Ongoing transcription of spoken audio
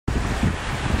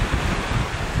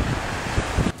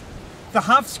The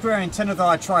half square antenna that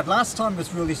I tried last time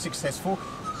was really successful,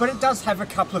 but it does have a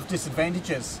couple of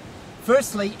disadvantages.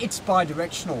 Firstly, it's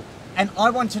bidirectional, and I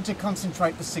wanted to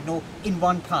concentrate the signal in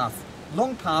one path,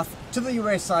 long path to the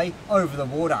USA over the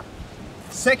water.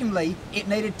 Secondly, it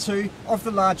needed 2 of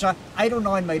the larger 8 or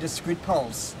 9 metre squid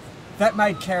poles. That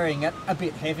made carrying it a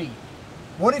bit heavy.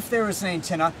 What if there was an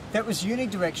antenna that was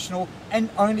unidirectional and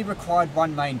only required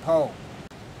 1 main pole?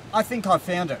 I think I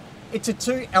found it. It's a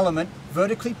 2-element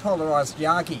vertically polarised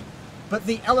Yagi, but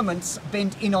the elements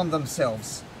bend in on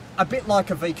themselves, a bit like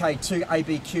a VK2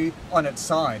 ABQ on its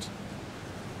side.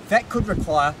 That could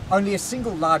require only a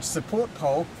single large support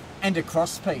pole and a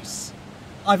crosspiece.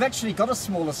 I've actually got a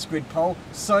smaller squid pole,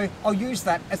 so I'll use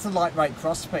that as the lightweight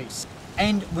crosspiece,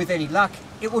 and with any luck,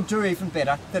 it will do even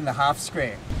better than the half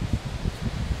square.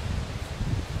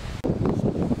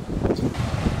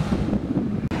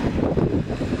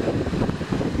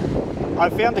 I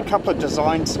found a couple of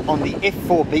designs on the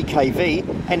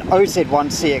F4BKV and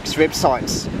OZ1CX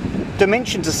websites.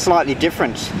 Dimensions are slightly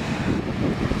different.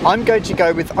 I'm going to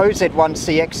go with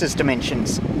OZ1CX's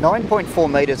dimensions, 9.4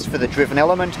 metres for the driven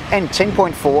element and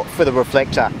 10.4 for the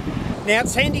reflector. Now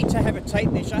it's handy to have a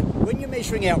tape measure when you're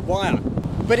measuring out wire,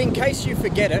 but in case you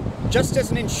forget it, just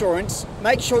as an insurance,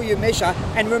 make sure you measure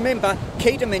and remember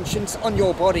key dimensions on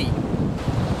your body.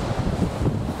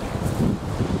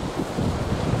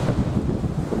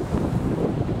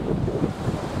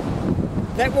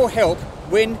 That will help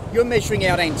when you're measuring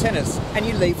out antennas and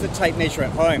you leave the tape measure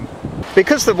at home.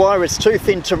 Because the wire is too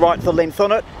thin to write the length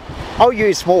on it, I'll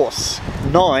use Morse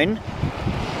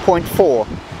 9.4.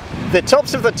 The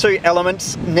tops of the 2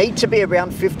 elements need to be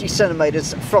around 50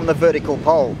 centimetres from the vertical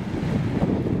pole.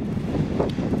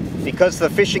 Because the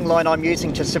fishing line I'm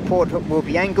using to support it will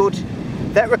be angled,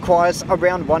 that requires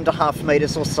around 1.5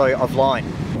 metres or so of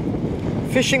line.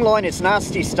 Fishing line is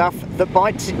nasty stuff that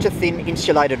bites into thin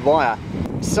insulated wire,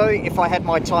 so if I had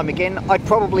my time again, I'd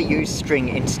probably use string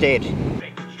instead.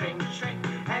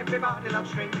 Everybody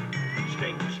loves string.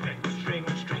 String, string, string,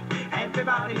 string.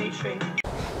 Everybody needs string.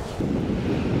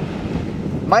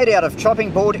 Made out of chopping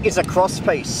board is a cross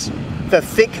piece. The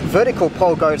thick vertical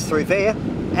pole goes through there,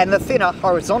 and the thinner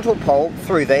horizontal pole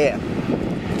through there.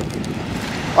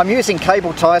 I'm using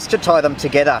cable ties to tie them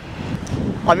together.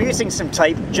 I'm using some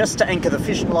tape just to anchor the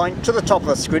fishing line to the top of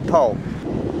the squid pole.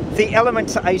 The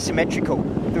elements are asymmetrical.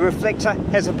 The reflector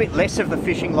has a bit less of the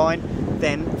fishing line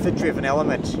than the driven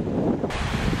element.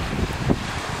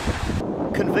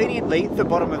 Conveniently, the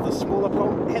bottom of the smaller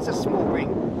pole has a small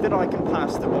ring that I can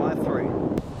pass the wire through.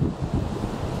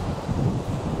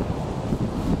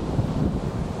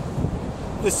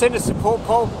 The centre support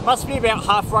pole must be about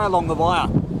halfway along the wire.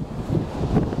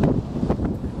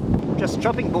 Just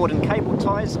chopping board and cable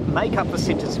ties make up the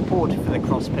centre support for the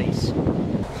cross piece.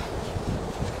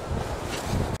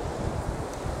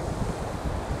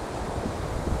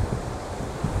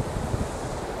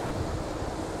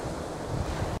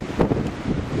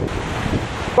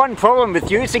 One problem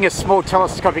with using a small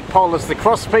telescopic pole as the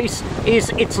crosspiece is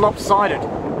it's lopsided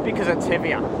because it's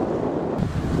heavier.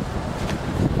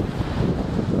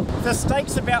 The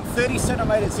stake's about 30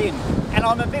 centimetres in, and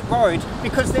I'm a bit worried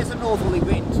because there's a northerly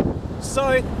wind.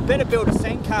 So better build a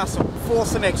sandcastle for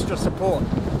some extra support.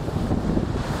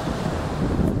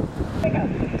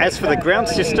 As for the ground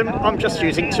system, I'm just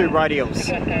using 2 radials,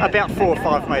 about 4 or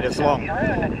 5 metres long.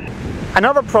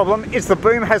 Another problem is the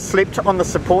boom has slipped on the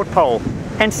support pole,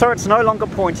 and so it's no longer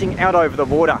pointing out over the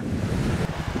water.